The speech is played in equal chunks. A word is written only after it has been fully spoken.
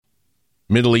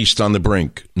Middle East on the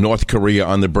brink. North Korea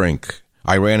on the brink.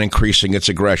 Iran increasing its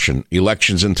aggression,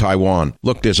 elections in Taiwan.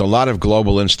 Look, there's a lot of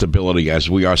global instability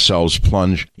as we ourselves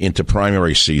plunge into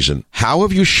primary season. How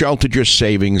have you sheltered your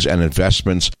savings and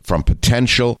investments from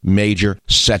potential major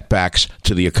setbacks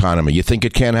to the economy? You think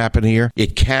it can't happen here?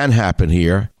 It can happen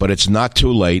here, but it's not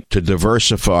too late to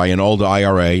diversify an old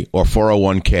IRA or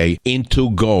 401k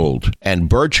into gold. And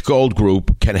Birch Gold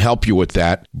Group can help you with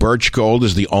that. Birch Gold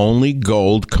is the only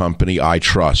gold company I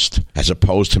trust. As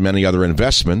opposed to many other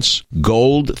investments,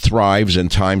 gold thrives in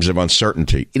times of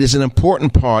uncertainty. It is an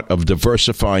important part of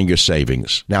diversifying your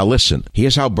savings. Now listen,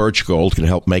 here's how Birch Gold can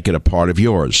help make it a part of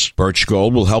yours. Birch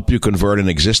Gold will help you convert an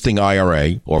existing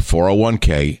IRA or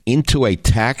 401k into a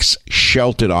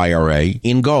tax-sheltered IRA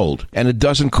in gold. And it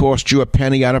doesn't cost you a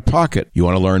penny out of pocket. You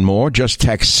want to learn more? Just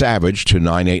text SAVAGE to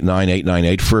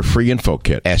 989898 for a free info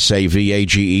kit.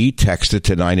 SAVAGE, text it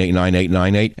to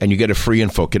 989898 and you get a free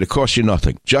info kit. It costs you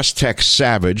nothing. Just text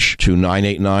SAVAGE to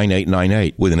 989898.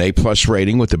 With an A-plus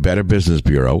rating with the Better Business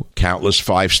Bureau, countless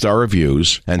 5-star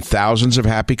reviews, and thousands of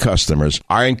happy customers,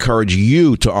 I encourage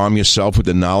you to arm yourself with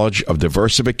the knowledge of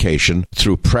diversification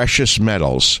through precious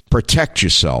metals. Protect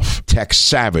yourself. Text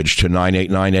SAVAGE to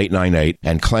 989898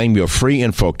 and claim your free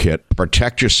info kit.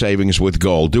 Protect your savings with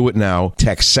gold. Do it now.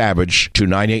 Text SAVAGE to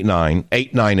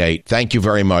 989898. Thank you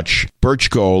very much. Birch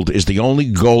Gold is the only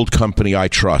gold company I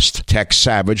trust. Text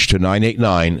SAVAGE to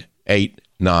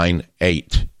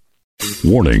 989898.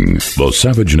 Warning, the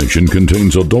Savage Nation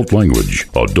contains adult language,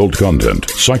 adult content,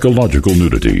 psychological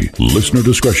nudity. Listener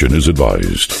discretion is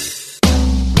advised.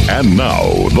 And now,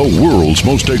 the world's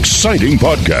most exciting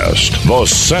podcast, The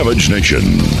Savage Nation,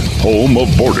 home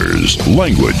of borders,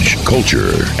 language,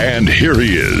 culture. And here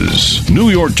he is,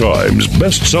 New York Times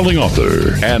best-selling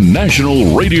author and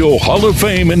National Radio Hall of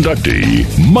Fame inductee,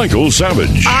 Michael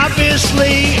Savage.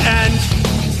 Obviously and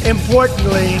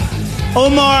importantly,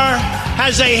 Omar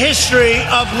has a history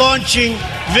of launching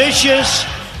vicious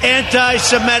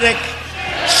anti-Semitic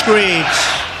screeds.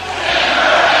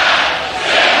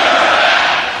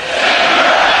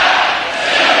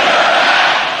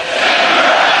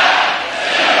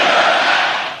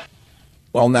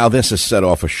 Well, now this has set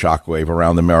off a shockwave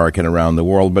around America and around the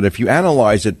world, but if you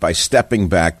analyze it by stepping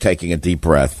back, taking a deep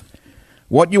breath,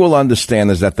 what you will understand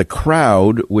is that the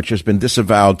crowd, which has been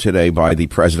disavowed today by the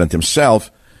president himself,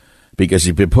 because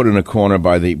he's been put in a corner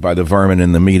by the vermin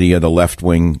in the media, the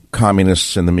left-wing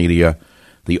communists in the media,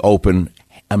 the open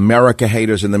America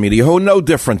haters in the media, who are no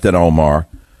different than Omar,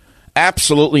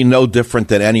 absolutely no different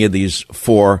than any of these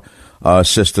four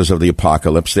sisters of the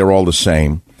apocalypse. They're all the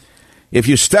same. If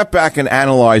you step back and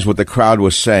analyze what the crowd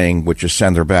was saying, which is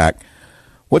send her back,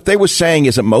 what they were saying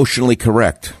is emotionally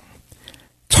correct.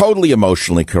 Totally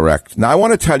emotionally correct. Now, I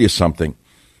want to tell you something.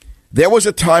 There was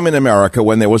a time in America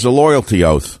when there was a loyalty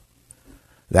oath.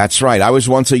 That's right. I was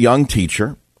once a young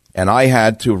teacher, and I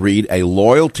had to read a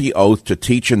loyalty oath to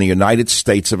teach in the United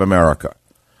States of America.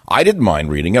 I didn't mind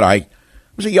reading it. I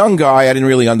was a young guy. I didn't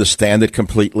really understand it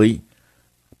completely.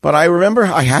 But I remember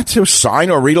I had to sign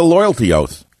or read a loyalty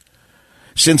oath.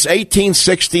 Since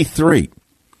 1863,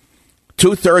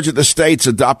 2/3 of the states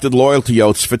adopted loyalty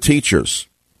oaths for teachers.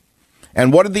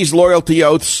 And what did these loyalty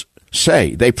oaths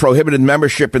say? They prohibited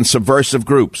membership in subversive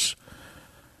groups.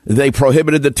 They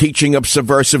prohibited the teaching of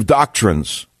subversive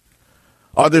doctrines.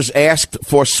 Others asked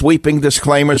for sweeping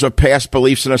disclaimers of past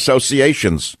beliefs and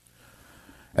associations.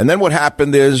 And then what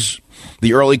happened is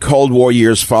the early Cold War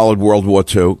years followed World War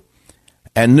II,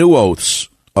 and new oaths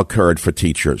occurred for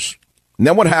teachers. And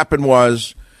then what happened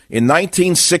was, in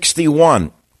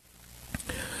 1961,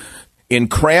 in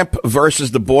Cramp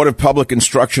versus the Board of Public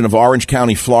Instruction of Orange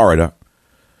County, Florida,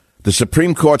 the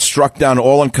Supreme Court struck down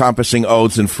all-encompassing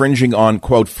oaths infringing on,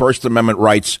 quote, First Amendment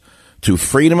rights to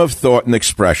freedom of thought and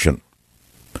expression.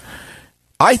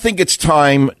 I think it's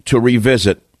time to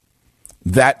revisit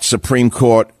that Supreme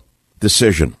Court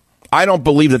decision. I don't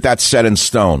believe that that's set in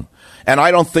stone. And I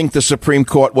don't think the Supreme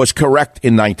Court was correct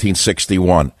in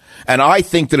 1961. And I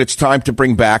think that it's time to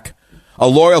bring back a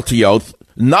loyalty oath,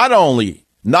 not only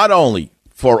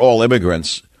for all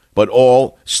immigrants, but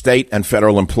all state and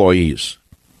federal employees.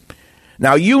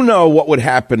 Now, you know what would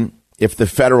happen if the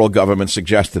federal government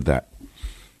suggested that.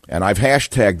 And I've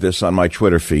hashtagged this on my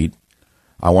Twitter feed.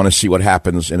 I want to see what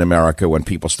happens in America when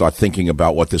people start thinking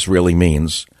about what this really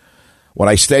means. What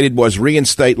I stated was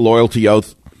reinstate loyalty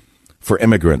oath for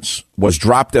immigrants was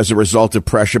dropped as a result of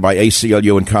pressure by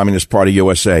ACLU and Communist Party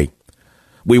USA.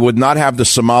 We would not have the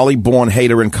Somali-born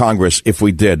hater in Congress if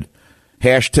we did.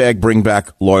 Hashtag bring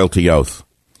back loyalty oath.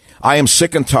 I am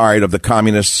sick and tired of the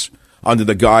communists under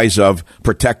the guise of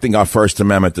protecting our First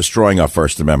Amendment, destroying our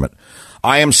First Amendment.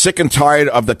 I am sick and tired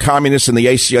of the communists and the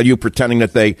ACLU pretending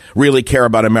that they really care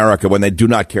about America when they do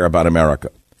not care about America.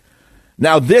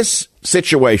 Now, this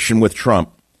situation with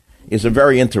Trump is a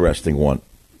very interesting one.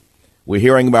 We're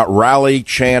hearing about rally,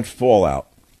 chant, fallout.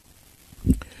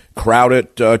 Crowd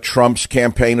at Trump's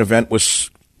campaign event was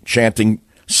chanting,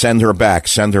 "Send her back,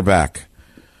 send her back."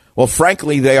 Well,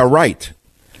 frankly, they are right.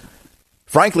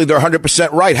 Frankly, they're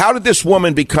 100% right. How did this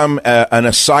woman become an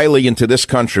asylee into this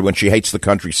country when she hates the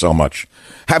country so much?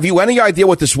 Have you any idea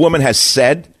what this woman has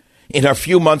said in her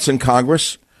few months in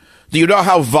Congress? Do you know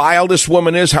how vile this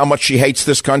woman is, how much she hates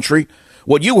this country?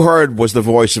 What you heard was the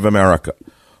voice of America.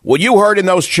 What you heard in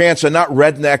those chants are not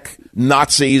redneck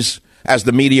Nazis, as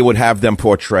the media would have them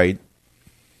portrayed.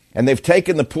 And they've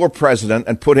taken the poor president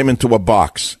and put him into a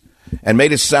box and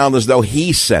made it sound as though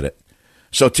he said it.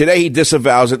 So today he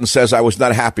disavows it and says, I was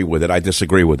not happy with it. I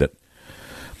disagree with it.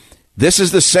 This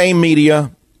is the same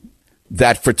media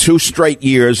that for 2 straight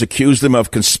years accused him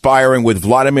of conspiring with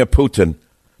Vladimir Putin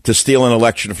to steal an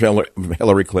election from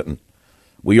Hillary Clinton.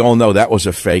 We all know that was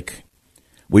a fake.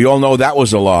 We all know that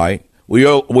was a lie. We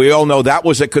all know that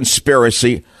was a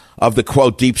conspiracy of the,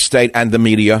 quote, deep state and the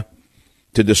media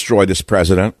to destroy this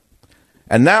president.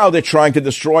 And now they're trying to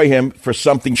destroy him for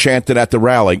something chanted at the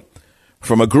rally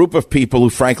from a group of people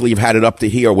who, frankly, have had it up to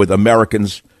here with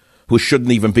Americans who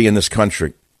shouldn't even be in this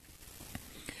country.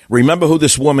 Remember who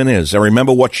this woman is, and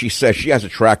remember what she says. She has a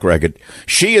track record.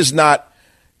 She is not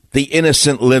the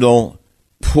innocent little,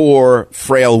 poor,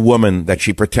 frail woman that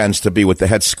she pretends to be with the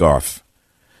headscarf.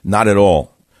 Not at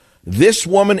all. This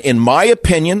woman, in my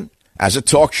opinion, as a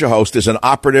talk show host, is an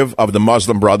operative of the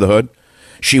Muslim Brotherhood.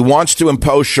 She wants to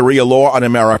impose Sharia law on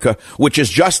America, which is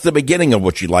just the beginning of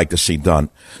what she'd like to see done.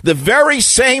 The very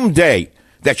same day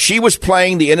that she was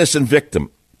playing the innocent victim,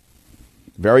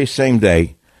 very same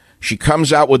day, she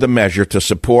comes out with a measure to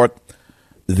support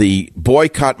the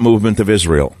boycott movement of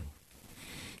Israel.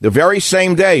 The very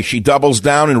same day, she doubles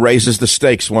down and raises the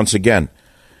stakes once again.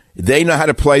 They know how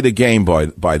to play the game,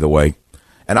 by the way.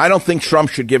 And I don't think Trump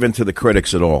should give in to the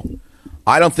critics at all.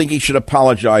 I don't think he should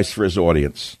apologize for his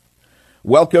audience.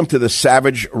 Welcome to the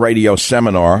Savage Radio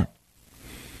Seminar.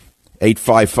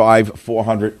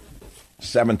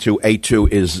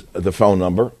 855-400-7282 is the phone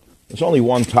number. There's only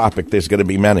one topic. There's going to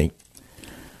be many.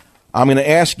 I'm going to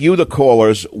ask you, the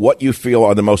callers, what you feel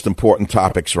are the most important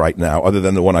topics right now, other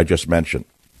than the one I just mentioned.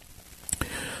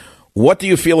 What do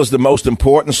you feel is the most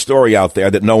important story out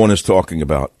there that no one is talking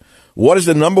about? What is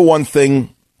the number one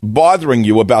thing bothering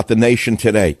you about the nation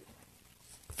today?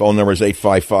 Phone number is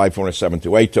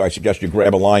 855-400-7282. I suggest you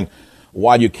grab a line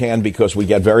while you can because we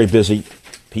get very busy.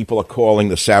 People are calling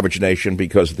the Savage Nation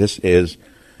because this is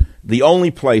the only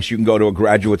place you can go to a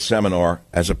graduate seminar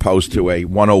as opposed to a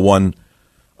 101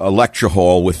 lecture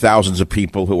hall with thousands of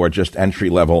people who are just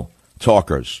entry-level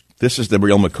talkers. This is the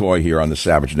real McCoy here on the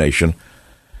Savage Nation,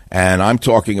 and I'm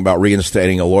talking about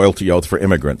reinstating a loyalty oath for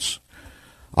immigrants.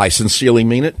 I sincerely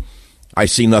mean it. I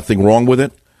see nothing wrong with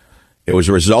it. It was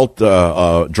a result,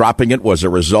 dropping it was a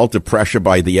result of pressure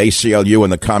by the ACLU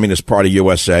and the Communist Party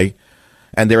USA.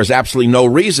 And there is absolutely no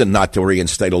reason not to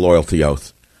reinstate a loyalty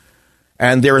oath.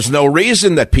 And there is no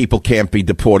reason that people can't be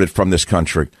deported from this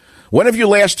country. When have you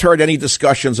last heard any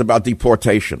discussions about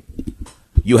deportation?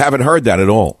 You haven't heard that at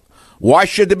all. Why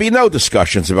should there be no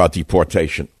discussions about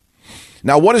deportation?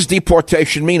 Now, what does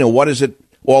deportation mean and what is it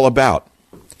all about?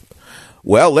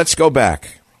 Well, let's go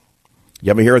back. You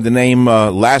ever hear the name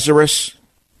Lazarus?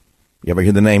 You ever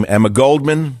hear the name Emma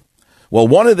Goldman? Well,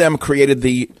 one of them created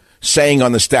the saying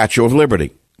on the Statue of Liberty.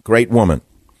 Great woman.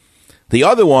 The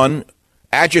other one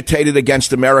agitated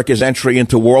against America's entry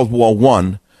into World War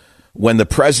I when the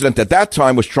president at that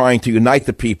time was trying to unite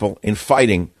the people in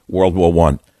fighting World War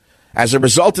I. As a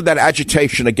result of that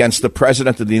agitation against the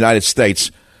president of the United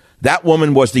States, that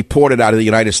woman was deported out of the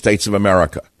United States of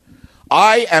America.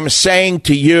 I am saying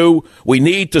to you, we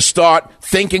need to start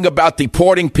thinking about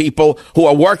deporting people who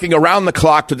are working around the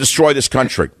clock to destroy this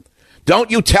country. Don't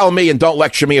you tell me and don't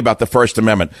lecture me about the First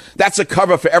Amendment. That's a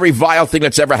cover for every vile thing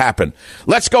that's ever happened.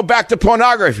 Let's go back to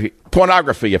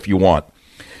pornography if you want.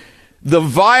 The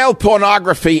vile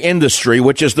pornography industry,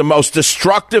 which is the most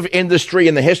destructive industry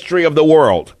in the history of the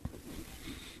world,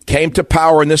 came to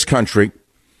power in this country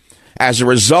as a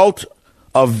result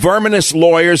of verminous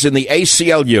lawyers in the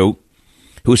ACLU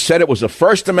who said it was a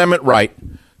First Amendment right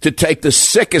to take the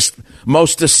sickest,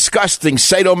 most disgusting,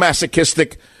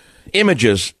 sadomasochistic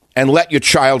images and let your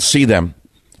child see them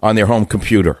on their home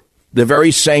computer. The very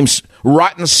same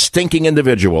rotten, stinking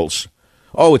individuals.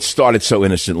 Oh, it started so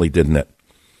innocently, didn't it?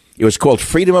 It was called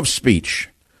freedom of speech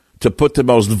to put the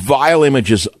most vile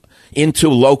images into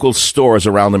local stores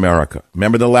around America.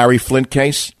 Remember the Larry Flynt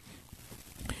case?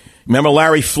 Remember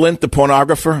Larry Flynt, the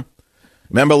pornographer?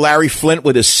 Remember Larry Flynt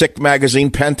with his sick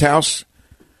magazine Penthouse?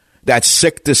 That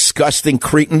sick, disgusting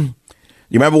cretin?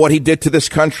 You remember what he did to this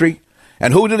country?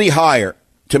 And who did he hire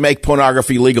to make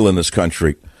pornography legal in this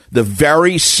country? The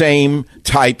very same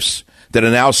types that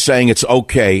are now saying it's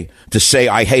okay to say,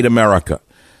 I hate America.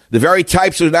 The very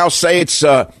types who now say it's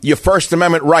your First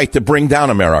Amendment right to bring down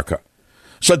America.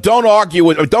 So don't argue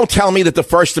with, or don't tell me that the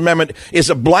First Amendment is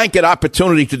a blanket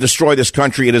opportunity to destroy this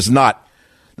country. It is not.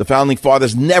 The Founding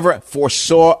Fathers never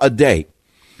foresaw a day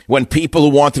when people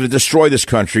who wanted to destroy this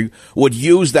country would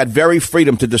use that very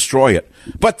freedom to destroy it.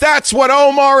 But that's what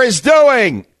Omar is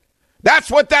doing.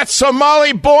 That's what that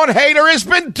Somali-born hater has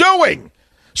been doing.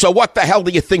 So what the hell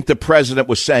do you think the president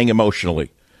was saying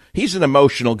emotionally? He's an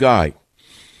emotional guy.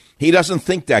 He doesn't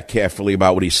think that carefully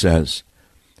about what he says.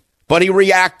 But he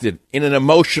reacted in an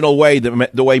emotional way,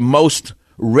 the way most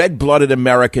red-blooded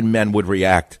American men would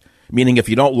react. Meaning if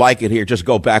you don't like it here, just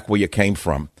go back where you came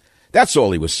from. That's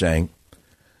all he was saying.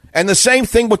 And the same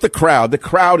thing with the crowd. The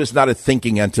crowd is not a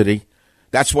thinking entity.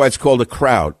 That's why it's called a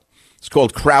crowd. It's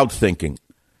called crowd thinking.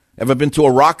 Ever been to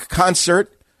a rock concert?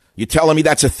 You telling me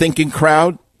that's a thinking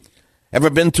crowd? Ever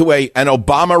been to an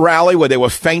Obama rally where they were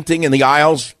fainting in the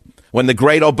aisles when the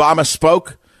great Obama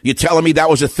spoke? You telling me that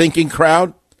was a thinking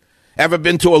crowd? Ever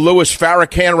been to a Louis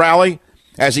Farrakhan rally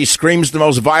as he screams the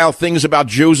most vile things about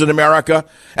Jews in America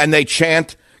and they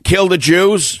chant, kill the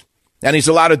Jews? And he's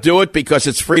allowed to do it because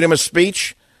it's freedom of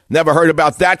speech? Never heard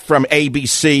about that from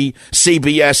ABC,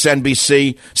 CBS,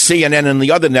 NBC, CNN, and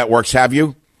the other networks, have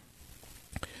you?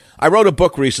 I wrote a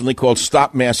book recently called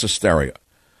Stop Mass Hysteria,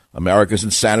 America's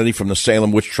Insanity from the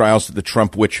Salem Witch Trials to the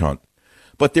Trump Witch Hunt.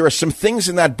 But there are some things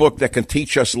in that book that can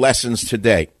teach us lessons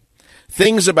today.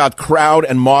 Things about crowd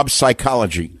and mob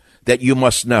psychology that you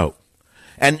must know.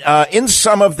 And in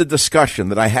some of the discussion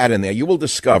that I had in there, you will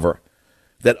discover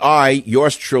that I,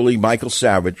 yours truly, Michael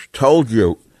Savage, told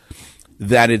you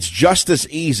that it's just as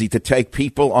easy to take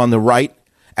people on the right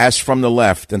as from the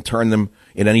left and turn them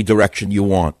in any direction you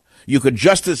want. You could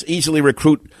just as easily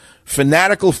recruit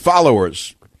fanatical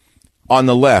followers on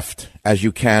the left as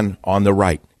you can on the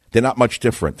right. They're not much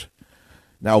different.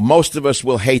 Now, most of us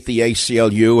will hate the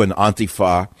ACLU and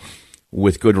Antifa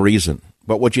with good reason.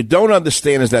 But what you don't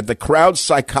understand is that the crowd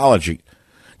psychology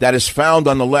that is found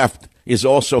on the left is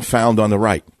also found on the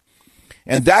right.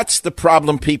 And that's the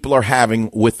problem people are having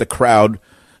with the crowd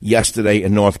yesterday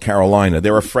in North Carolina.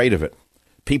 They're afraid of it.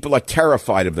 People are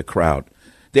terrified of the crowd.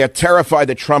 They're terrified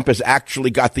that Trump has actually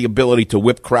got the ability to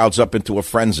whip crowds up into a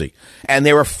frenzy. And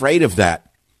they're afraid of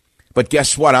that. But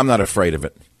guess what? I'm not afraid of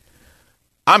it.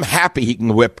 I'm happy he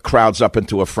can whip crowds up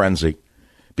into a frenzy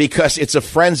because it's a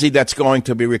frenzy that's going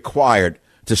to be required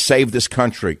to save this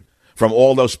country from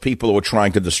all those people who are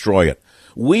trying to destroy it.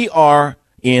 We are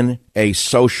in a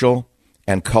social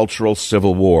and cultural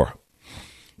civil war.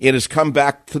 It has come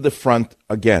back to the front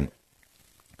again.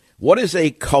 What is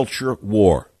a culture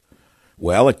war?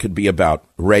 Well, it could be about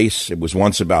race. It was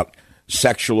once about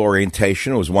sexual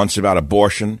orientation. It was once about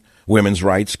abortion, women's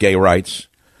rights, gay rights.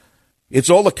 It's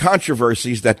all the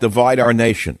controversies that divide our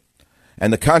nation.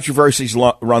 And the controversies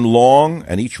run long,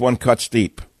 and each one cuts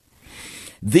deep.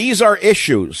 These are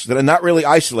issues that are not really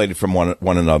isolated from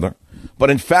one another. But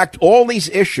in fact, all these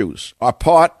issues are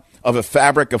part of a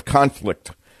fabric of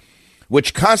conflict,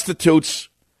 which constitutes,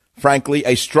 frankly,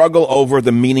 a struggle over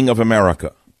the meaning of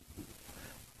America.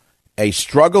 A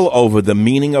struggle over the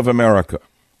meaning of America.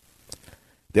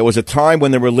 There was a time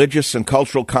when the religious and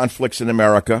cultural conflicts in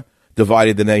America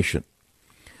divided the nation.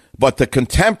 But the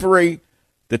contemporary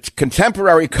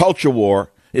culture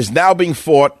war is now being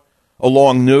fought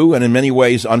along new and in many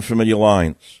ways unfamiliar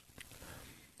lines.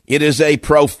 It is a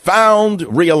profound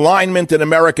realignment in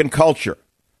American culture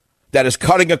that is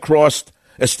cutting across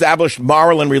established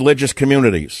moral and religious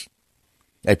communities.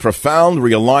 A profound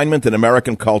realignment in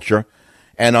American culture.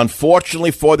 And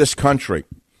unfortunately for this country,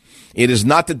 it is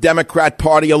not the Democrat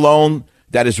Party alone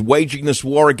that is waging this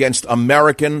war against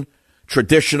American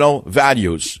traditional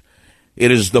values.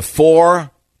 It is the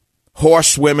four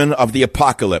horsewomen of the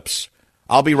apocalypse.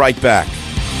 I'll be right back.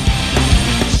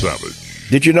 Savage.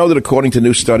 Did you know that according to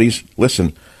new studies,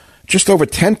 listen, just over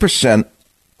 10%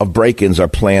 of break-ins are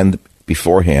planned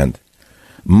beforehand.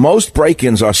 Most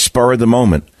break-ins are spur of the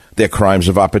moment. They're crimes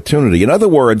of opportunity. In other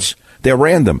words, they're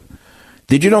random.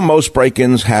 Did you know most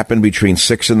break-ins happen between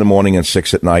 6 in the morning and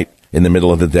 6 at night in the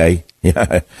middle of the day?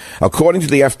 Yeah. According to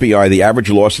the FBI, the average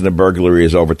loss in a burglary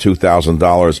is over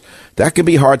 $2,000. That can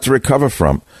be hard to recover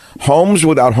from. Homes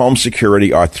without home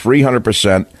security are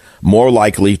 300% more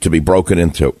likely to be broken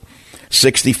into.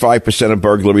 65% of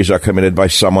burglaries are committed by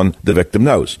someone the victim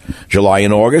knows. July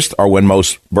and August are when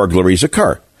most burglaries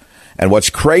occur. And what's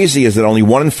crazy is that only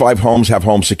 1 in 5 homes have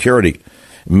home security.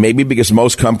 Maybe because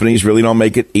most companies really don't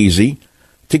make it easy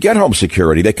to get home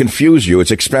security. They confuse you.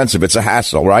 It's expensive. It's a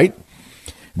hassle, right?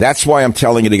 That's why I'm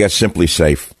telling you to get Simply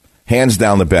Safe. Hands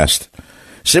down the best.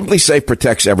 Simply Safe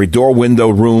protects every door, window,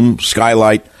 room,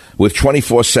 skylight with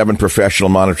 24/7 professional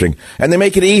monitoring. And they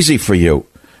make it easy for you.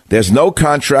 There's no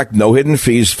contract, no hidden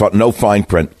fees, no fine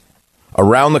print.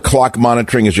 Around-the-clock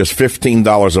monitoring is just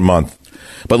 $15 a month.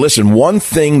 But listen, one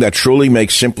thing that truly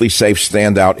makes Simply Safe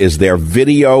stand out is their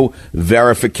video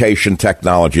verification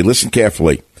technology. Listen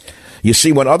carefully. You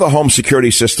see, when other home security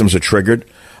systems are triggered,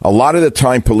 a lot of the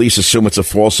time police assume it's a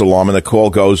false alarm and the call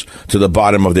goes to the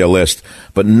bottom of their list.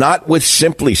 But not with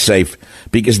Simply Safe,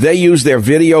 because they use their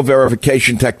video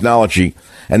verification technology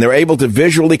and they're able to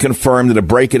visually confirm that a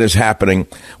break-in is happening,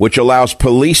 which allows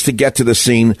police to get to the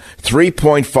scene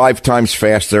 3.5 times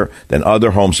faster than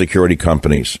other home security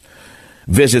companies.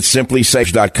 Visit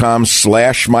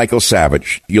simplysafe.com/Michael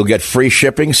Savage. You'll get free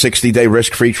shipping, 60-day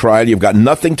risk-free trial. You've got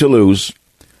nothing to lose.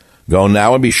 Go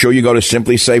now and be sure you go to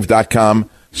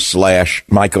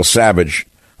simplysafe.com/Michael Savage.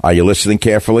 Are you listening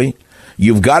carefully?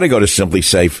 You've got to go to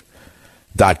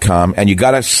simplysafe.com and you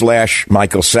got to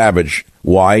 /Michael Savage.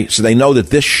 Why? So they know that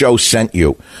this show sent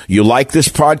you. You like this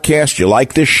podcast? You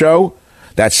like this show?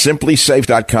 That's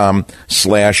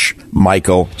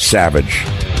simplysafe.com/Michael Savage.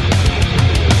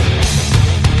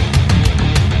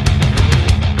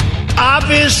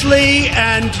 Obviously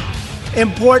and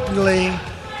importantly,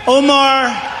 Omar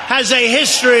has a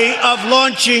history of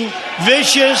launching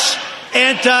vicious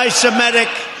anti-Semitic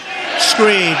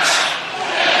screeds.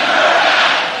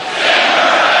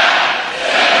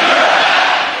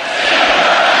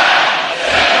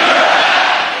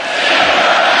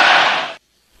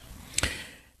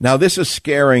 Now, this is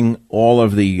scaring all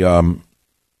of the, a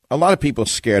lot of people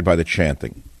scared by the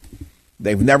chanting.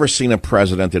 They've never seen a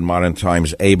president in modern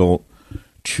times able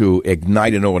to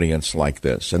ignite an audience like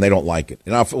this, and they don't like it.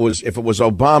 Now, if it was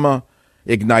Obama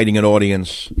igniting an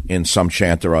audience in some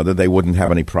chant or other, they wouldn't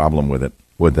have any problem with it,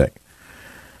 would they?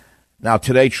 Now,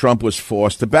 today, Trump was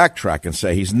forced to backtrack and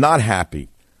say he's not happy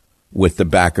with the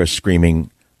backers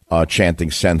screaming, chanting,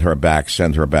 send her back,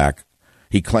 send her back.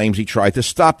 He claims he tried to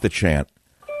stop the chant,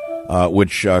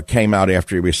 which came out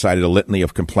after he recited a litany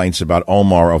of complaints about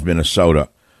Omar of Minnesota,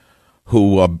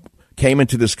 who came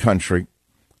into this country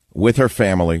with her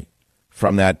family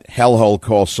from that hellhole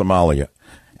called Somalia.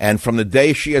 And from the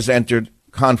day she has entered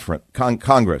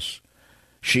Congress,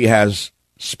 she has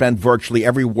spent virtually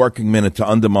every working minute to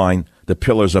undermine the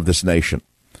pillars of this nation.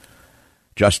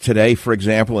 Just today, for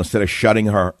example, instead of shutting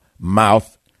her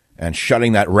mouth and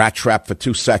shutting that rat trap for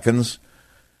 2 seconds,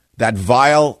 that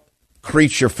vile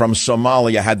creature from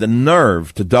Somalia had the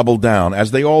nerve to double down,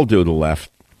 as they all do, the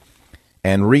left,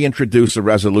 and reintroduce a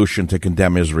resolution to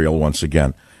condemn Israel once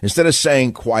again. Instead of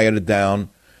saying, quiet it down,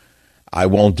 I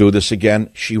won't do this again,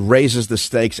 she raises the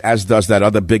stakes, as does that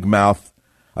other big mouth,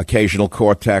 Occasional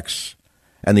Cortex,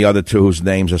 and the other two whose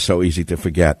names are so easy to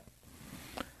forget.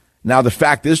 Now, the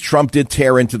fact is, Trump did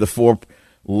tear into the 4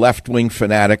 left-wing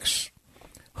fanatics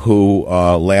who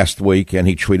last week, and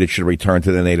he tweeted, should return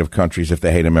to their native countries if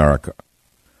they hate America.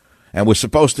 And we're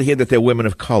supposed to hear that they're women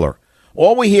of color.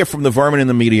 All we hear from the vermin in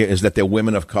the media is that they're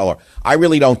women of color. I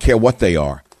really don't care what they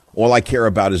are. All I care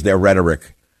about is their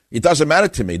rhetoric. It doesn't matter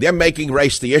to me. They're making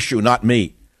race the issue, not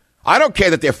me. I don't care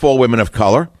that they're 4 women of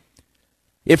color.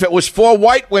 If it was 4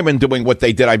 white women doing what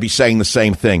they did, I'd be saying the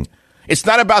same thing. It's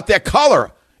not about their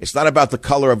color. It's not about the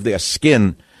color of their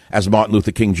skin, as Martin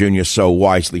Luther King Jr. so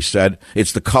wisely said.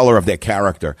 It's the color of their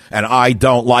character. And I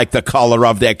don't like the color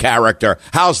of their character.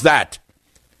 How's that?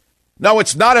 No,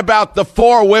 it's not about the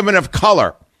 4 women of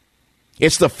color.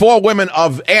 It's the 4 women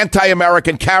of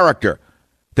anti-American character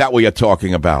that we are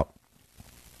talking about.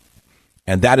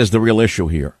 And that is the real issue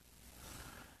here.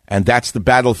 And that's the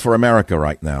battle for America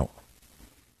right now.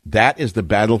 That is the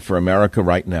battle for America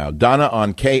right now. Donna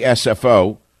on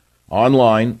KSFO,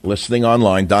 online, listening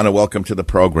online. Donna, welcome to the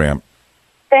program.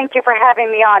 Thank you for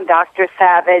having me on, Dr.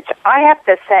 Savage. I have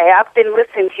to say, I've been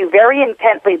listening to you very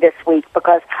intently this week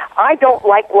because I don't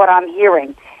like what I'm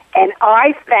hearing. And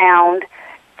I found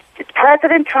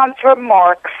President Trump's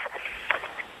remarks,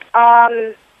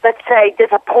 let's say,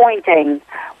 disappointing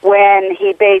when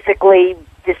he basically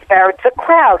disparaged the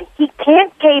crowd. He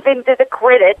can't cave into the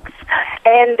critics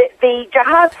and the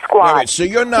Jihad Squad. Right, so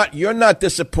you're not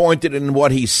disappointed in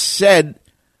what he said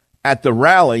at the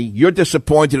rally. You're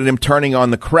disappointed in him turning on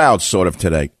the crowd sort of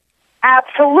today.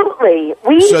 Absolutely.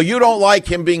 So you don't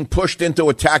like him being pushed into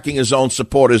attacking his own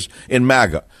supporters in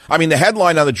MAGA. I mean, the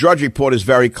headline on the Drudge Report is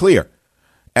very clear.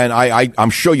 And I'm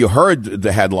sure you heard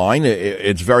the headline.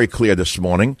 It's very clear this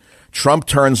morning. Trump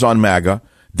turns on MAGA,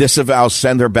 disavows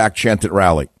send her back chant at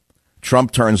rally.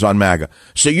 Trump turns on MAGA.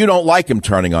 So you don't like him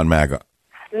turning on MAGA?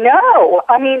 No.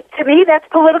 I mean, to me, that's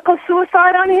political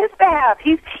suicide on his behalf.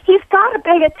 He's got to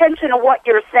pay attention to what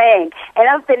you're saying. And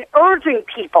I've been urging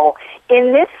people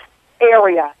in this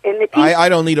area. I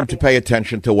don't need him to pay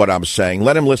attention to what I'm saying.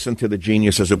 Let him listen to the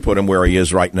geniuses who put him where he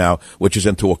is right now, which is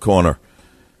into a corner.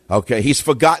 Okay, he's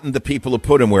forgotten the people who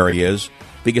put him where he is,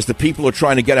 because the people who are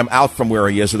trying to get him out from where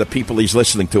he is are the people he's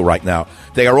listening to right now.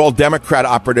 They are all Democrat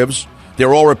operatives.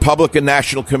 They're all Republican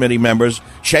National Committee members,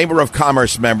 Chamber of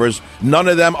Commerce members. None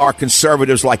of them are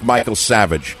conservatives like Michael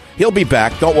Savage. He'll be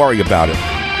back. Don't worry about it.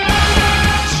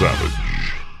 Savage.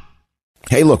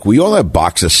 Hey, look, we all have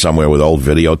boxes somewhere with old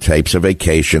videotapes of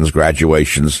vacations,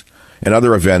 graduations, and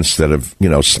other events that have,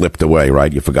 slipped away,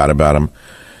 right? You forgot about them.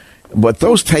 But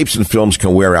those tapes and films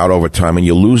can wear out over time, and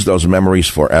you lose those memories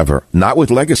forever. Not with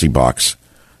Legacy Box.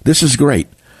 This is great.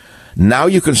 Now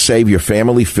you can save your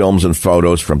family films and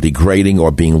photos from degrading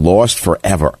or being lost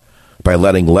forever by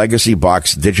letting Legacy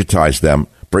Box digitize them,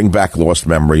 bring back lost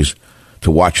memories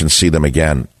to watch and see them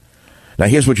again. Now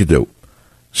here's what you do.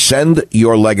 Send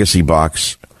your Legacy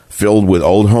Box filled with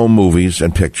old home movies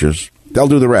and pictures. They'll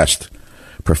do the rest.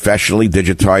 Professionally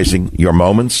digitizing your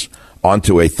moments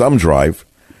onto a thumb drive,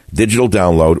 digital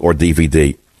download, or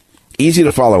DVD. Easy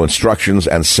to follow instructions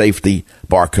and safety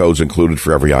barcodes included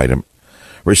for every item.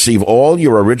 Receive all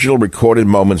your original recorded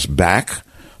moments back,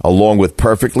 along with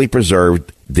perfectly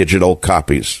preserved digital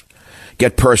copies.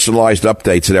 Get personalized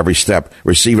updates at every step.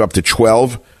 Receive up to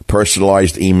 12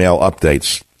 personalized email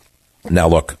updates. Now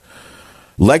look,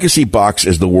 Legacy Box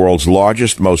is the world's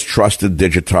largest, most trusted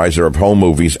digitizer of home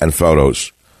movies and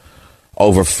photos.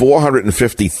 Over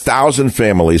 450,000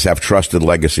 families have trusted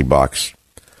Legacy Box.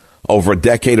 Over a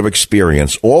decade of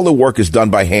experience. All the work is done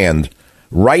by hand,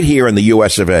 right here in the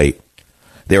U.S. of A.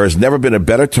 There has never been a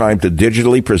better time to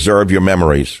digitally preserve your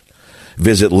memories.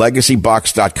 Visit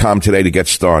LegacyBox.com today to get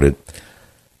started.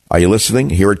 Are you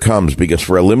listening? Here it comes, because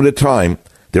for a limited time,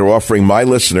 they're offering my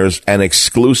listeners an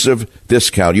exclusive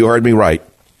discount. You heard me right.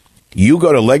 You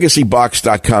go to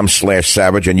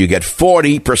LegacyBox.com/Savage and you get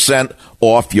 40%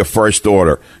 off your first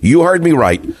order. You heard me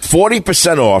right.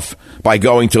 40% off by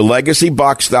going to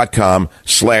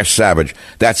LegacyBox.com/Savage.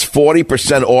 That's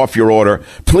 40% off your order.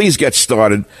 Please get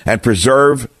started and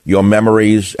preserve your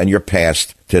memories and your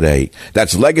past today.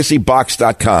 That's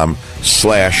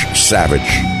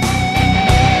LegacyBox.com/Savage.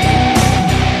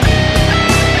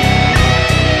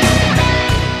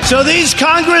 So these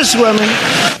congresswomen,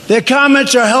 their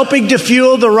comments are helping to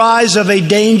fuel the rise of a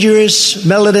dangerous,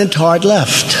 militant hard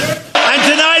left. And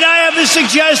tonight I have a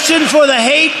suggestion for the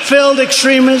hate-filled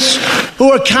extremists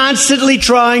who are constantly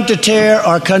trying to tear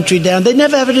our country down. They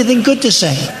never have anything good to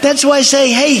say. That's why I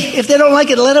say, hey, if they don't like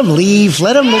it, let them leave.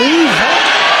 Let them leave.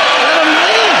 Let them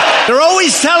leave. They're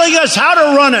always telling us how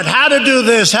to run it, how to do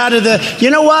this, how to do that.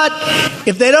 You know what?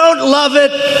 If they don't love it,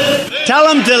 tell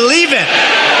them to leave it.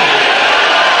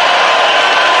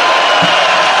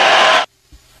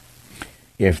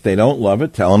 If they don't love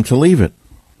it, tell them to leave it.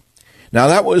 Now,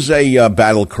 that was a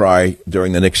battle cry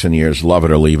during the Nixon years, love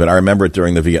it or leave it. I remember it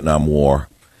during the Vietnam War,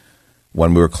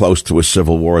 when we were close to a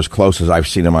civil war, as close as I've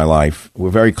seen in my life.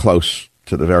 We're very close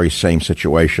to the very same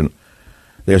situation.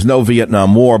 There's no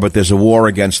Vietnam War, but there's a war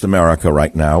against America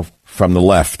right now from the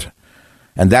left.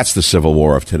 And that's the civil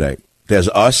war of today. There's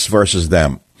us versus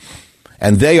them.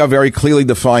 And they are very clearly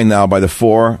defined now by the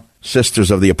four sisters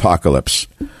of the apocalypse.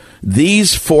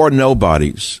 These four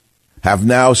nobodies have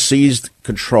now seized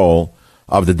control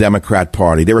of the Democrat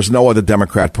Party. There is no other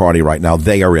Democrat Party right now.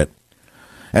 They are it.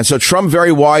 And so Trump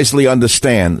very wisely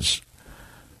understands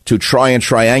to try and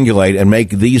triangulate and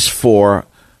make these four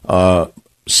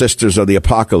sisters of the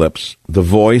apocalypse the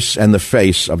voice and the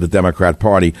face of the Democrat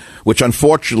Party, which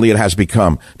unfortunately it has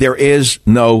become. There is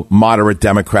no moderate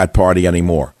Democrat Party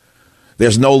anymore.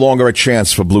 There's no longer a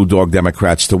chance for blue dog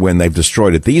Democrats to win. They've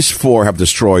destroyed it. These four have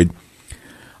destroyed.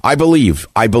 I believe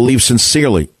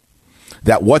sincerely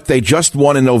that what they just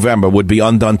won in November would be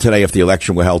undone today if the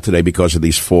election were held today because of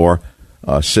these four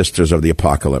sisters of the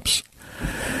apocalypse.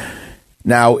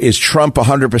 Now, is Trump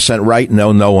 100% right?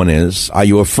 No, no one is. Are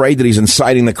you afraid that he's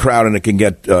inciting the crowd and it can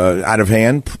get out of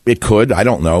hand? It could. I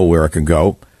don't know where it can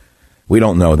go. We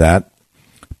don't know that.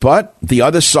 But the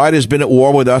other side has been at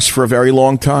war with us for a very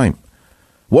long time.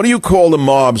 What do you call the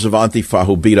mobs of Antifa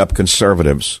who beat up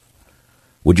conservatives?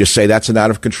 Would you say that's an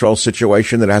out-of-control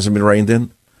situation that hasn't been reined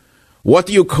in? What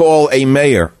do you call a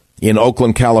mayor in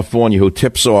Oakland, California, who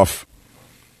tips off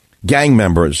gang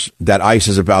members that ICE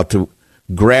is about to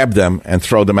grab them and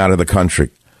throw them out of the country.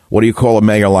 What do you call a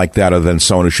mayor like that other than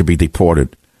someone who should be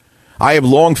deported? I have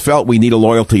long felt we need a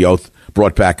loyalty oath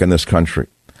brought back in this country.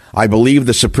 I believe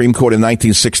the Supreme Court in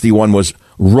 1961 was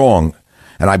wrong,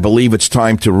 and I believe it's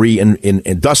time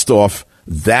to dust off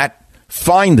that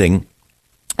finding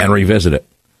and revisit it.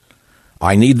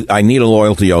 I need a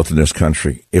loyalty oath in this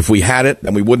country. If we had it,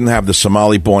 then we wouldn't have the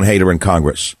Somali-born hater in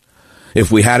Congress.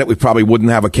 If we had it, we probably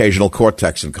wouldn't have occasional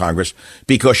Cortex in Congress,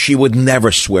 because she would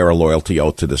never swear a loyalty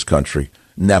oath to this country.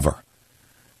 Never.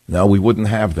 No, we wouldn't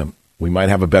have them. We might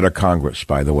have a better Congress,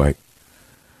 by the way.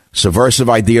 Subversive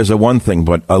ideas are one thing,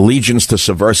 but allegiance to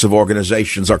subversive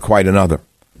organizations are quite another.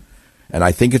 And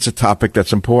I think it's a topic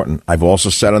that's important. I've also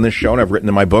said on this show, and I've written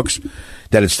in my books,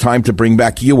 that it's time to bring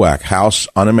back HUAC, House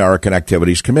Un-American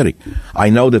Activities Committee. I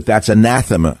know that that's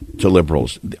anathema to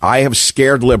liberals. I have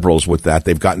scared liberals with that.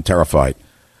 They've gotten terrified.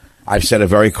 I've said it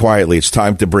very quietly. It's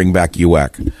time to bring back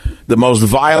HUAC. The most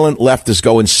violent leftists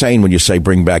go insane when you say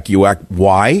bring back HUAC.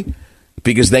 Why?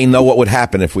 Because they know what would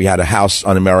happen if we had a House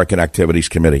Un-American Activities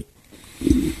Committee.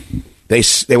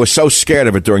 They were so scared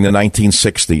of it during the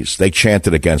 1960s. They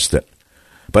chanted against it.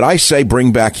 But I say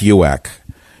bring back HUAC.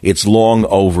 It's long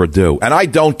overdue. And I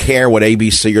don't care what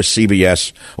ABC or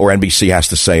CBS or NBC has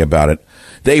to say about it.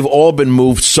 They've all been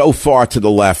moved so far to the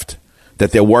left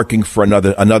that they're working for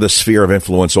another sphere of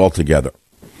influence altogether.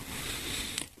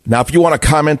 Now, if you want to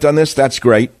comment on this, that's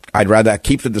great. I'd rather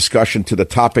keep the discussion to the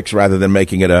topics rather than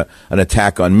making it an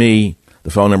attack on me.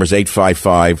 The phone number is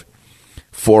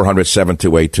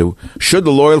 855-400-7282. Should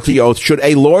a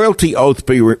loyalty oath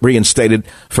be reinstated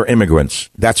for immigrants?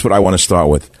 That's what I want to start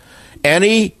with.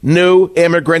 Any new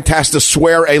immigrant has to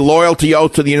swear a loyalty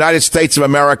oath to the United States of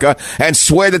America and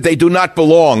swear that they do not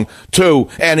belong to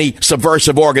any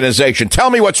subversive organization. Tell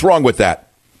me what's wrong with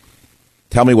that.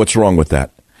 Tell me what's wrong with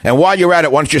that. And while you're at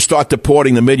it, why don't you start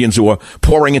deporting the millions who are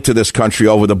pouring into this country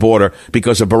over the border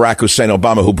because of Barack Hussein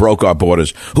Obama, who broke our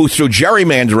borders, who through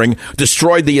gerrymandering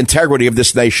destroyed the integrity of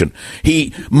this nation.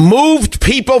 He moved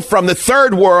people from the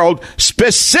third world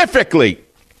specifically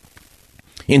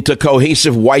into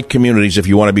cohesive white communities, if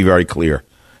you want to be very clear,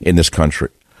 in this country.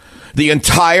 The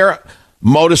entire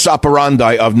modus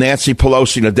operandi of Nancy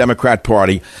Pelosi and the Democrat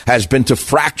Party has been to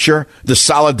fracture the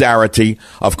solidarity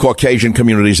of Caucasian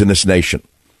communities in this nation.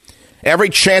 Every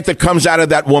chant that comes out of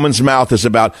that woman's mouth is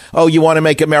about, oh, you want to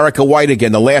make America white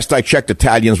again. The last I checked,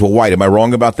 Italians were white. Am I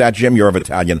wrong about that, Jim? You're of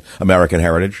Italian-American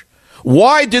heritage.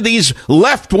 Why do these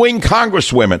left-wing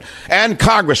congresswomen and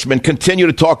congressmen continue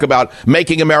to talk about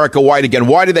making America white again?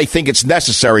 Why do they think it's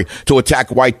necessary to attack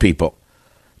white people?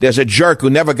 There's a jerk who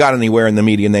never got anywhere in the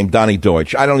media named Donnie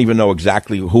Deutsch. I don't even know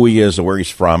exactly who he is or where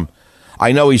he's from.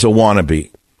 I know he's a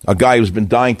wannabe, a guy who's been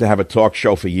dying to have a talk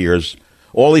show for years.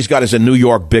 All he's got is a New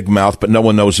York big mouth, but no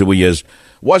one knows who he is.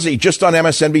 Was he just on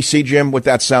MSNBC, Jim, with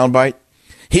that soundbite?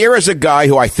 Here is a guy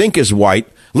who I think is white.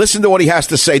 Listen to what he has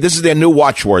to say. This is their new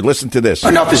watchword. Listen to this.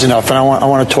 Enough is enough, and I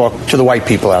want to talk to the white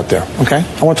people out there, okay?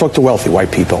 I want to talk to wealthy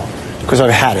white people, because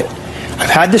I've had it. I've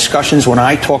had discussions when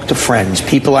I talk to friends,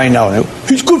 people I know.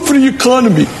 He's good for the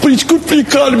economy, but he's good for the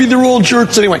economy. They're all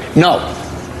jerks anyway.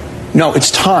 No,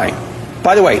 it's time.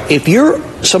 By the way, if you're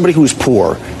somebody who's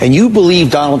poor and you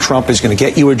believe Donald Trump is going to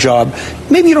get you a job,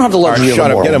 maybe you don't have the luxury of a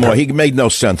moral. Shut up, get him. He made no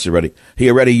sense already. He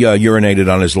already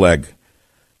urinated on his leg.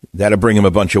 That'll bring him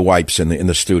a bunch of wipes in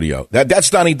the studio.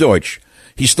 That's Donnie Deutsch.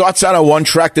 He starts out on one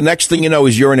track. The next thing you know,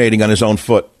 he's urinating on his own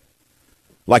foot.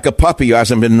 Like a puppy who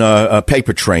hasn't been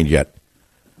paper trained yet.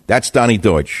 That's Donnie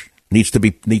Deutsch. Needs to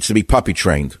be puppy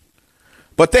trained.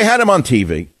 But they had him on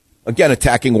TV. Again,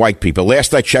 attacking white people.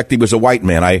 Last I checked, he was a white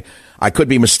man. I could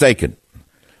be mistaken.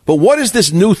 But what is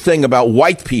this new thing about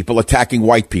white people attacking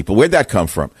white people? Where'd that come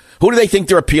from? Who do they think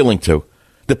they're appealing to?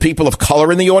 The people of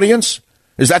color in the audience?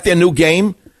 Is that their new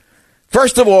game?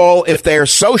 First of all, if they're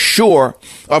so sure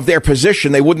of their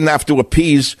position, they wouldn't have to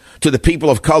appease to the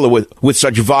people of color with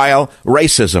such vile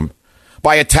racism.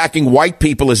 By attacking white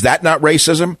people, is that not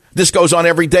racism? This goes on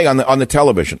every day on the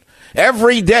television.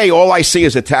 Every day, all I see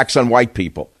is attacks on white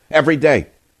people. Every day.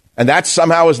 And that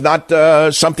somehow is not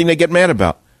something they get mad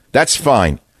about. That's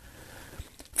fine.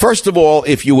 First of all,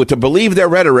 if you were to believe their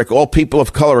rhetoric, all people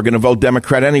of color are going to vote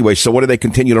Democrat anyway, so what do they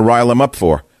continue to rile them up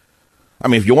for? I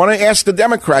mean, if you want to ask the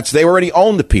Democrats, they already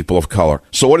own the people of color.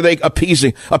 So what are they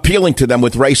appealing to them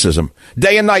with racism?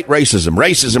 Day and night racism,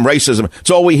 racism, racism. It's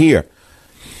all we hear.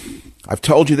 I've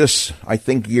told you this, I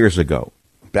think, years ago.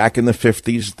 Back in the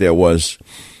 50s, there was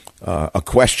a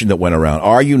question that went around.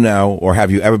 Are you now, or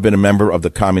have you ever been a member of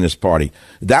the Communist Party?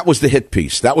 That was the hit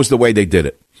piece. That was the way they did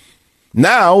it.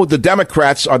 Now, the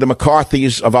Democrats are the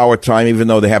McCarthys of our time, even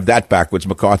though they have that backwards.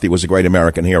 McCarthy was a great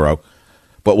American hero.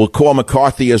 But we'll call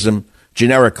McCarthyism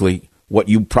generically what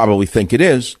you probably think it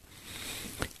is.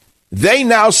 They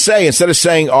now say, instead of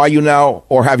saying, are you now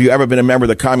or have you ever been a member of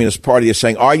the Communist Party, they're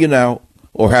saying, are you now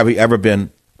or have you ever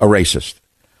been a racist?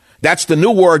 That's the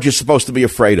new word you're supposed to be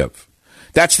afraid of.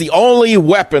 That's the only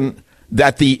weapon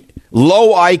that the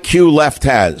low IQ left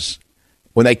has.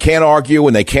 When they can't argue,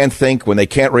 when they can't think, when they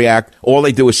can't react, all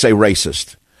they do is say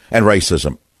racist and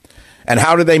racism. And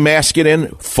how do they mask it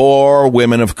in? 4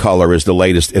 women of color is the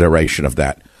latest iteration of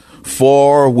that.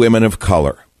 4 women of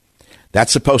color.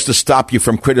 That's supposed to stop you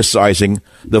from criticizing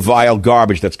the vile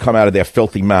garbage that's come out of their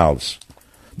filthy mouths.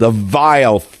 The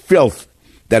vile filth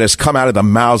that has come out of the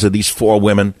mouths of these 4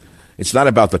 women. It's not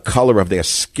about the color of their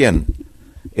skin.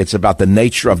 It's about the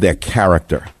nature of their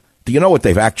character. Do you know what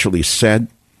they've actually said?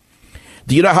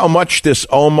 Do you know how much this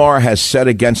Omar has said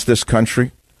against this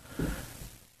country?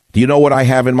 Do you know what I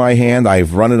have in my hand?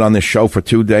 I've run it on this show for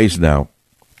 2 days now.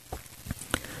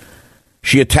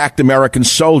 She attacked American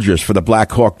soldiers for the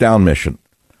Black Hawk Down mission.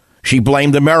 She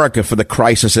blamed America for the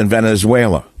crisis in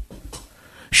Venezuela.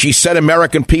 She said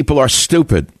American people are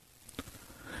stupid.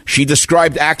 She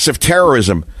described acts of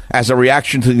terrorism as a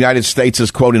reaction to the United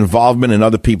States' quote, involvement in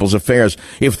other people's affairs.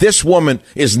 If this woman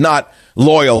is not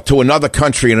loyal to another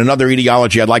country and another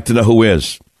ideology, I'd like to know who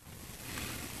is.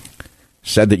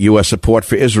 Said that U.S. support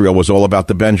for Israel was all about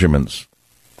the Benjamins.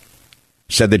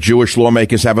 Said that Jewish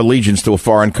lawmakers have allegiance to a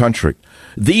foreign country.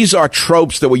 These are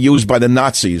tropes that were used by the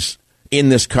Nazis in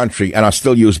this country and are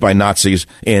still used by Nazis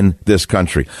in this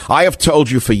country. I have told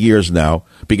you for years now,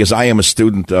 because I am a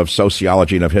student of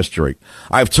sociology and of history,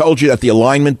 I've told you that the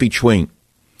alignment between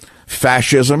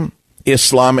fascism,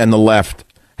 Islam, and the left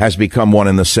has become one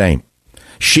and the same.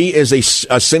 She is a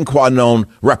sine qua non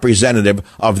representative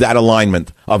of that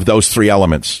alignment of those 3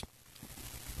 elements.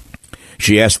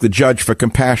 She asked the judge for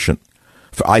compassion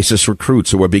for ISIS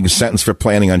recruits who were being sentenced for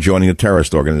planning on joining a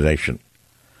terrorist organization.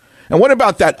 And what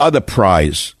about that other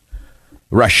prize,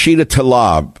 Rashida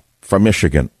Tlaib from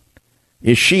Michigan?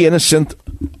 Is she innocent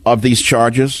of these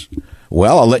charges?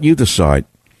 Well, I'll let you decide.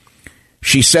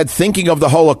 She said thinking of the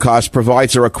Holocaust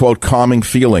provides her a, quote, calming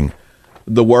feeling,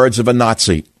 the words of a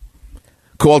Nazi.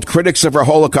 Called critics of her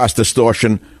Holocaust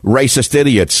distortion racist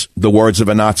idiots, the words of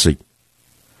a Nazi.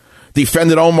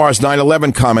 Defended Omar's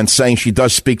 9/11 comments saying she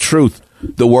does speak truth,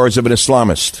 the words of an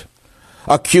Islamist.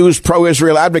 Accused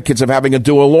pro-Israel advocates of having a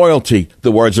dual loyalty,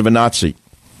 the words of a Nazi.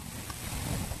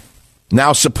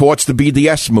 Now supports the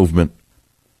BDS movement.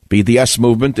 BDS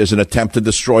movement is an attempt to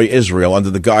destroy Israel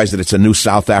under the guise that it's a new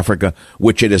South Africa,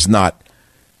 which it is not.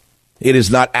 It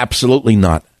is not, absolutely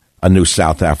not, a new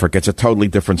South Africa. It's a totally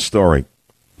different story.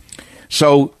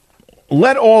 So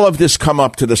let all of this come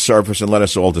up to the surface and let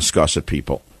us all discuss it,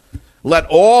 people. Let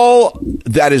all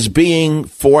that is being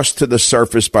forced to the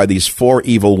surface by these 4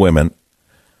 evil women.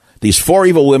 These 4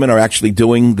 evil women are actually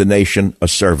doing the nation a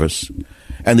service.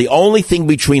 And the only thing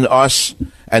between us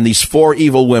and these 4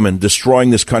 evil women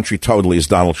destroying this country totally is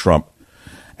Donald Trump.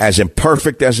 As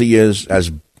imperfect as he is,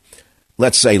 as,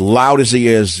 let's say, loud as he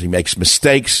is, he makes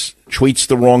mistakes, tweets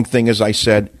the wrong thing, as I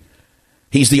said.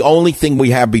 He's the only thing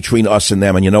we have between us and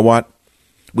them. And you know what?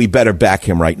 We better back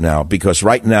him right now, because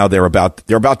right now they're about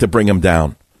to bring him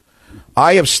down.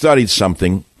 I have studied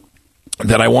something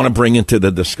that I want to bring into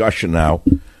the discussion now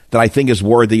that I think is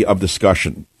worthy of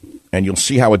discussion, and you'll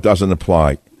see how it doesn't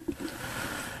apply.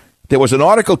 There was an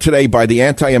article today by the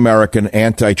anti-American,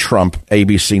 anti-Trump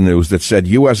ABC News that said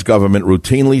U.S. government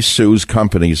routinely sues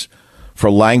companies for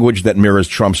language that mirrors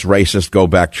Trump's racist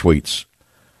go-back tweets.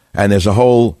 And there's a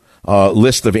whole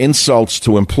list of insults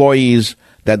to employees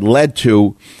that led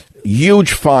to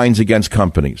huge fines against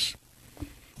companies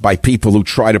by people who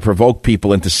try to provoke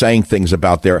people into saying things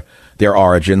about their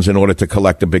origins in order to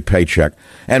collect a big paycheck.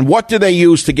 And what do they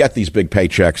use to get these big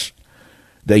paychecks?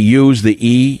 They use the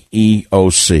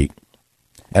EEOC.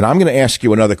 And I'm going to ask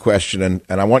you another question, and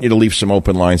I want you to leave some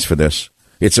open lines for this.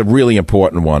 It's a really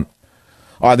important one.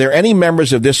 Are there any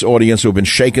members of this audience who have been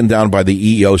shaken down by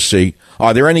the EEOC?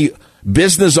 Are there any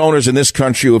business owners in this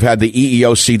country who have had the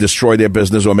EEOC destroy their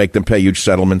business or make them pay huge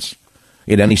settlements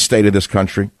in any state of this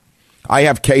country? I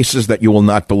have cases that you will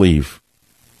not believe.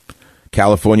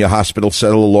 California hospital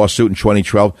settled a lawsuit in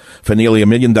 2012 for nearly $1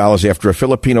 million after a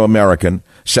Filipino-American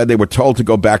said they were told to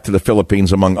go back to the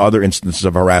Philippines, among other instances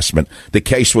of harassment. The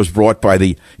case was brought by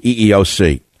the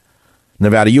EEOC.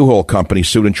 Nevada U-Haul Company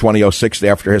sued in 2006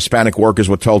 after Hispanic workers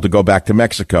were told to go back to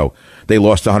Mexico. They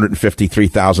lost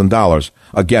 $153,000,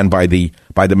 again by the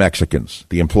Mexicans,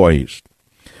 the employees.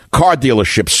 Car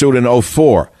dealership sued in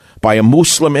 2004 by a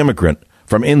Muslim immigrant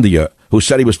from India who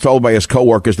said he was told by his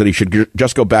coworkers that he should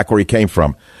just go back where he came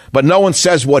from. But no one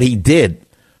says what he did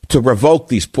to provoke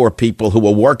these poor people who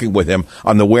were working with him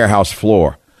on the warehouse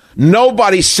floor.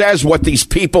 Nobody says what these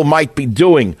people might be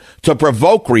doing to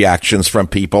provoke reactions from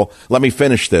people. Let me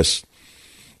finish this.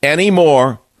 Any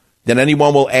more than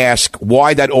anyone will ask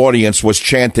why that audience was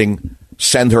chanting,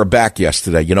 "Send her back,"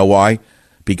 yesterday. You know why?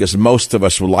 Because most of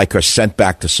us would like her sent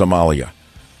back to Somalia.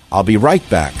 I'll be right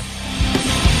back.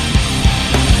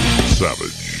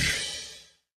 Savage.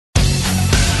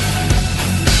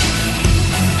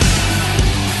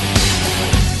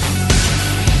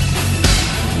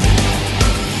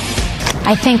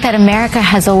 I think that America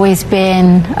has always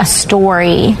been a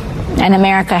story, and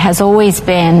America has always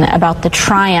been about the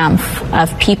triumph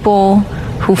of people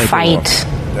who fight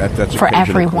that's for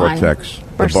everyone. Cortex,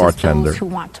 the bartender, who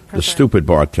want to the stupid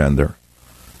bartender,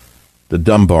 the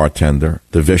dumb bartender,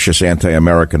 the vicious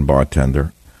anti-American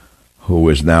bartender, who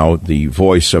is now the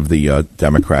voice of the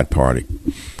Democrat Party.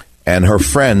 And her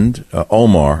friend,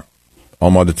 Omar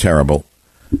the Terrible,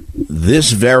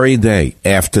 this very day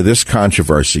after this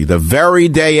controversy, the very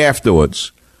day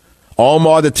afterwards,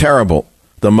 Omar the Terrible,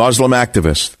 the Muslim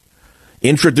activist,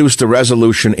 introduced a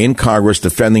resolution in Congress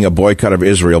defending a boycott of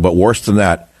Israel. But worse than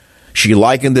that, she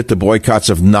likened it to boycotts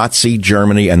of Nazi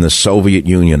Germany and the Soviet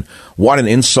Union. What an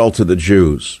insult to the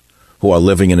Jews who are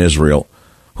living in Israel,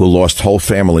 who lost whole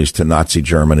families to Nazi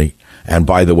Germany, and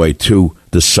by the way, to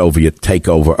the Soviet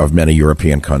takeover of many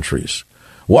European countries.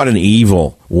 What an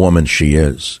evil woman she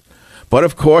is. But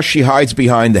of course, she hides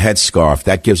behind the headscarf.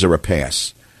 That gives her a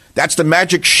pass. That's the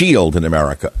magic shield in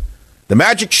America. The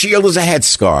magic shield is a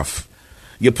headscarf.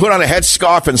 You put on a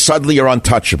headscarf and suddenly you're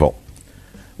untouchable.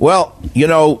 Well, you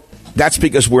know, that's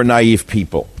because we're naive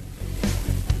people.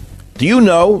 Do you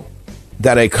know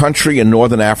that a country in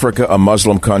northern Africa, a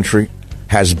Muslim country,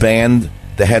 has banned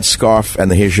the headscarf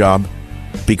and the hijab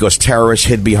because terrorists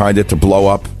hid behind it to blow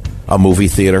up a movie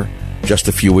theater just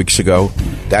a few weeks ago?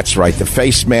 That's right. The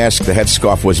face mask, the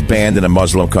headscarf was banned in a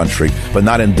Muslim country, but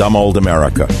not in dumb old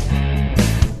America.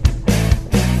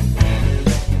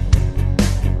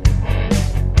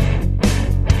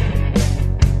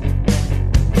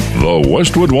 The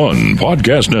Westwood One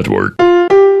Podcast Network.